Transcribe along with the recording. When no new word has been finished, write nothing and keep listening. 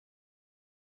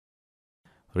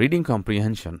Reading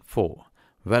Comprehension 4,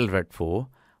 Well Read 4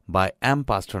 by M.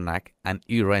 Pasternak and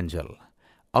E. Rangel,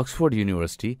 Oxford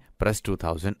University Press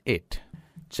 2008.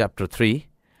 Chapter 3,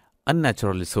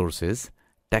 Unnatural Resources,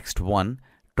 Text 1,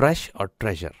 Trash or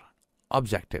Treasure.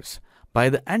 Objectives. By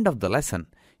the end of the lesson,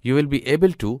 you will be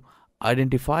able to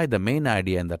identify the main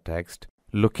idea in the text,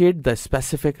 locate the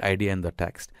specific idea in the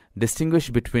text, distinguish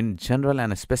between general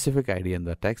and a specific idea in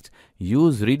the text,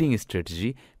 use reading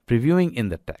strategy, previewing in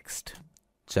the text.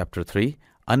 Chapter 3,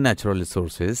 Unnatural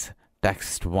Resources,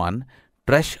 Text 1,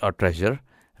 Trash or Treasure,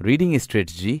 Reading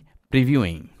Strategy,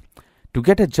 Previewing. To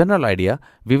get a general idea,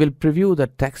 we will preview the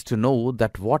text to know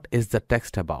that what is the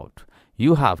text about.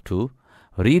 You have to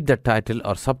read the title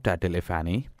or subtitle if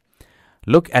any,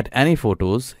 look at any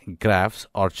photos, graphs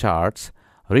or charts,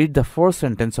 read the first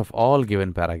sentence of all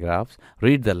given paragraphs,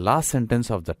 read the last sentence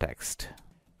of the text.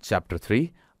 Chapter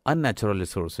 3, Unnatural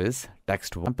Resources,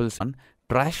 Text 1,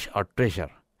 Trash or Treasure.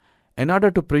 In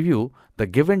order to preview the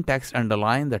given text,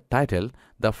 underline the title,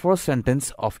 the first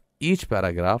sentence of each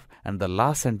paragraph and the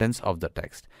last sentence of the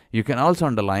text. You can also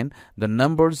underline the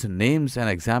numbers, names and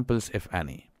examples if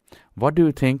any. What do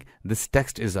you think this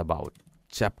text is about?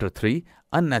 Chapter 3,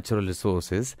 Unnatural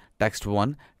Resources, Text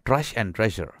 1, Trash and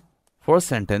Treasure. First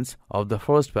sentence of the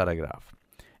first paragraph.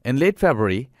 In late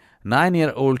February,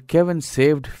 9-year-old Kevin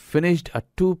finished a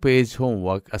 2-page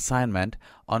homework assignment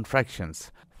on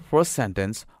fractions. First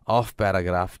sentence of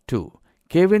paragraph 2.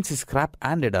 Kevin's scrap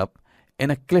ended up in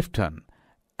a Clifton,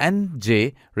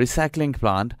 NJ recycling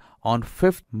plant on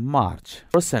 5th March.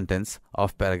 First sentence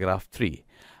of paragraph 3.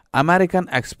 American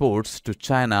exports to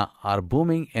China are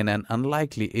booming in an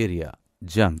unlikely area,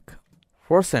 junk.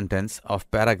 First sentence of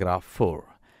paragraph 4.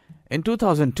 In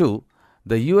 2002,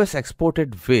 the US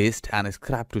exported waste and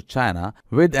scrap to China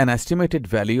with an estimated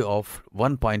value of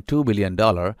 $1.2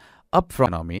 billion, up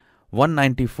from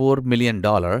 $194 million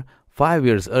 5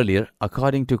 years earlier,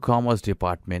 according to Commerce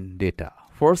Department data.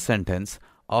 First sentence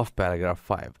of paragraph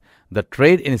 5. The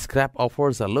trade in scrap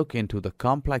offers a look into the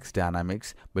complex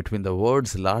dynamics between the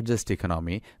world's largest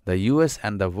economy, the US,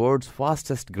 and the world's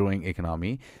fastest growing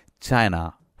economy,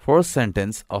 China. First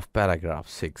sentence of paragraph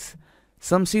 6.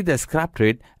 Some see the scrap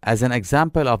trade as an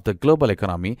example of the global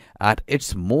economy at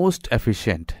its most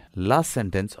efficient. Last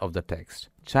sentence of the text.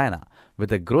 China,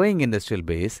 with a growing industrial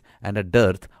base and a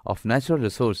dearth of natural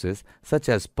resources such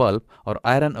as pulp or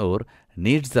iron ore,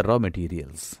 needs the raw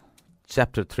materials.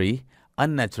 Chapter 3,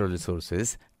 Unnatural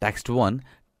Resources, Text 1,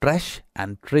 Trash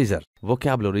and Treasure.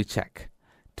 Vocabulary check.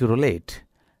 To relate,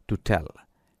 to tell.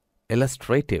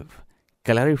 Illustrative,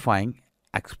 clarifying,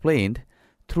 explained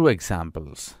through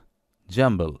examples.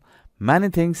 Jumble, many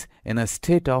things in a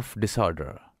state of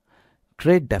disorder.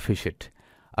 Trade deficit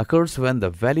occurs when the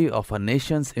value of a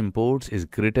nation's imports is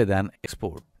greater than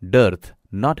export. Dearth,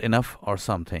 not enough or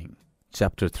something.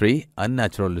 Chapter 3,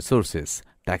 Unnatural Resources,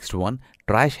 Text 1,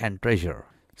 Trash and Treasure.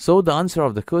 So the answer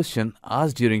of the question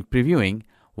asked during previewing,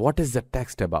 what is the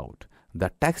text about?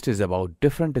 The text is about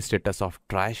different status of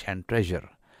trash and treasure.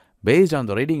 Based on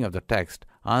the reading of the text,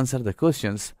 answer the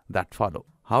questions that follow.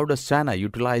 How does China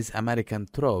utilize American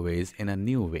throwaways in a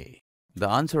new way? The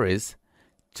answer is,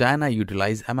 China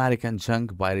utilized American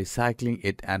junk by recycling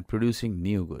it and producing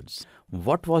new goods.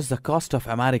 What was the cost of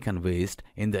American waste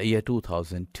in the year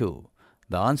 2002?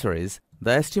 The answer is,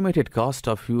 the estimated cost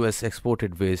of US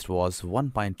exported waste was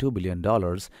 $1.2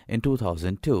 billion in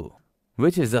 2002.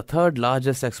 Which is the third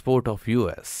largest export of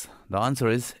US? The answer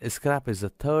is, scrap is the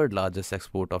third largest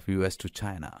export of US to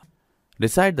China.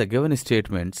 Decide the given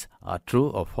statements are true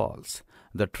or false.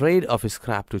 The trade of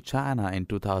scrap to China in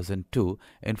 2002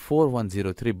 in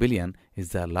 4103 billion is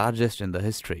the largest in the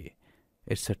history.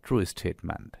 It's a true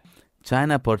statement.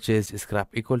 China purchased scrap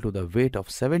equal to the weight of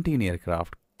 17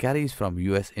 aircraft carriers from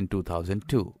US in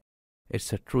 2002.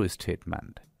 It's a true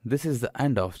statement. This is the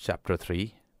end of Chapter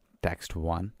 3, Text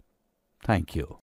 1. Thank you.